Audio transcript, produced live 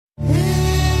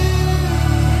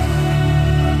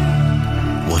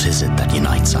What is it that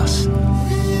unites us?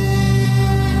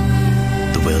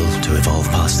 The will to evolve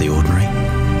past the ordinary?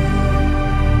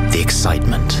 The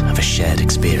excitement of a shared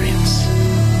experience?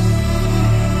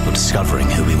 Or discovering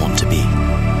who we want to be?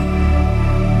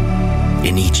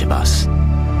 In each of us,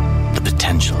 the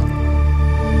potential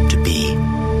to be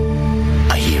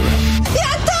a hero.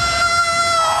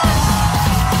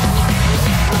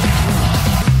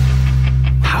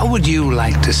 How would you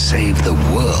like to save the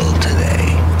world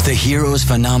today? The Heroes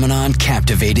phenomenon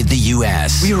captivated the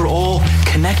U.S. We are all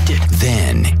connected.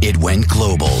 Then it went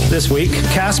global. This week,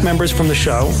 cast members from the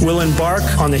show will embark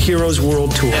on the Heroes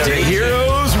World Tour. The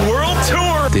Heroes World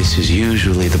Tour! This is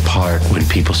usually the part when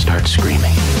people start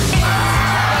screaming.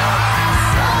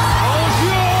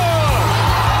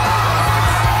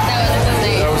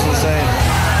 That was insane.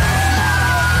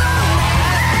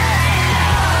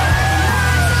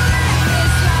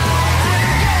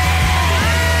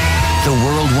 The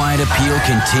worldwide appeal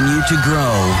continued to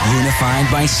grow, unified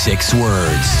by 6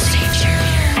 words. Save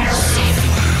cheerleader, save the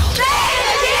world.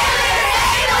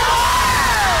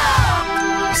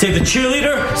 Save the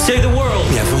cheerleader, save the world.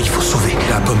 Il faut sauver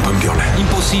la pom-pom girl.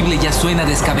 Imposible ya suena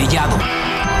descabellado.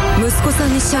 息子さ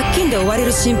んに借金で追われ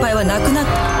る心配はなくなっ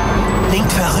た。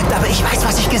 Klingt verrückt, aber ich weiß,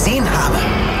 was ich gesehen habe.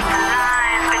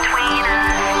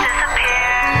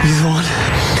 You're the one.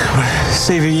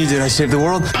 Saving you, did I save the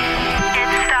world?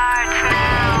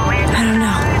 I don't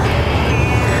know.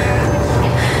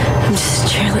 I'm just a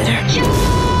cheerleader.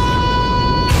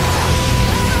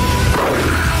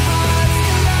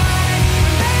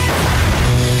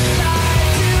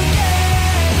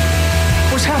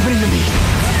 What's happening to me?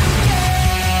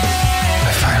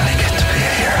 I finally get to be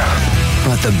a hero.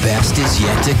 But the best is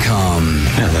yet to come.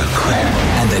 Never quit.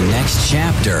 And the next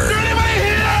chapter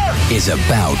is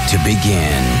about to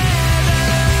begin.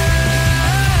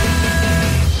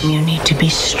 You need to be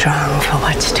strong for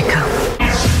what's to come.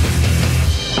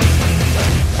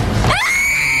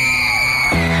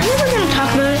 We're gonna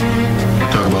talk about it.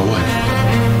 Talk about what?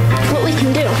 What we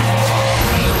can do.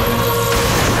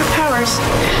 Our powers.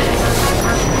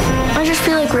 I just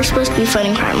feel like we're supposed to be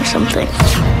fighting crime or something.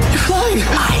 You're flying!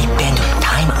 I bend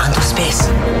time onto space.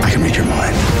 I can read your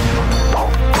mind.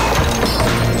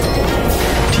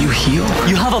 Do you heal?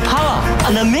 You have a power!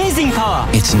 An amazing power!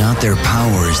 It's not their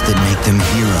powers that make them I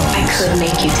heroes. could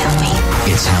make you tell me.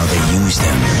 It's how they use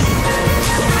them.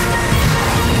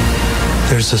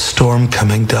 There's a storm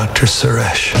coming, Dr.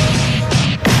 Suresh.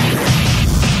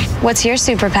 What's your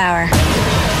superpower?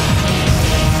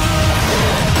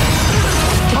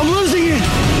 I'm losing it!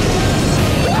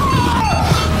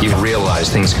 You realize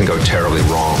things can go terribly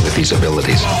wrong with these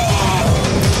abilities.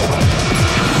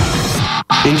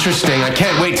 Interesting. I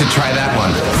can't wait to try that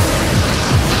one.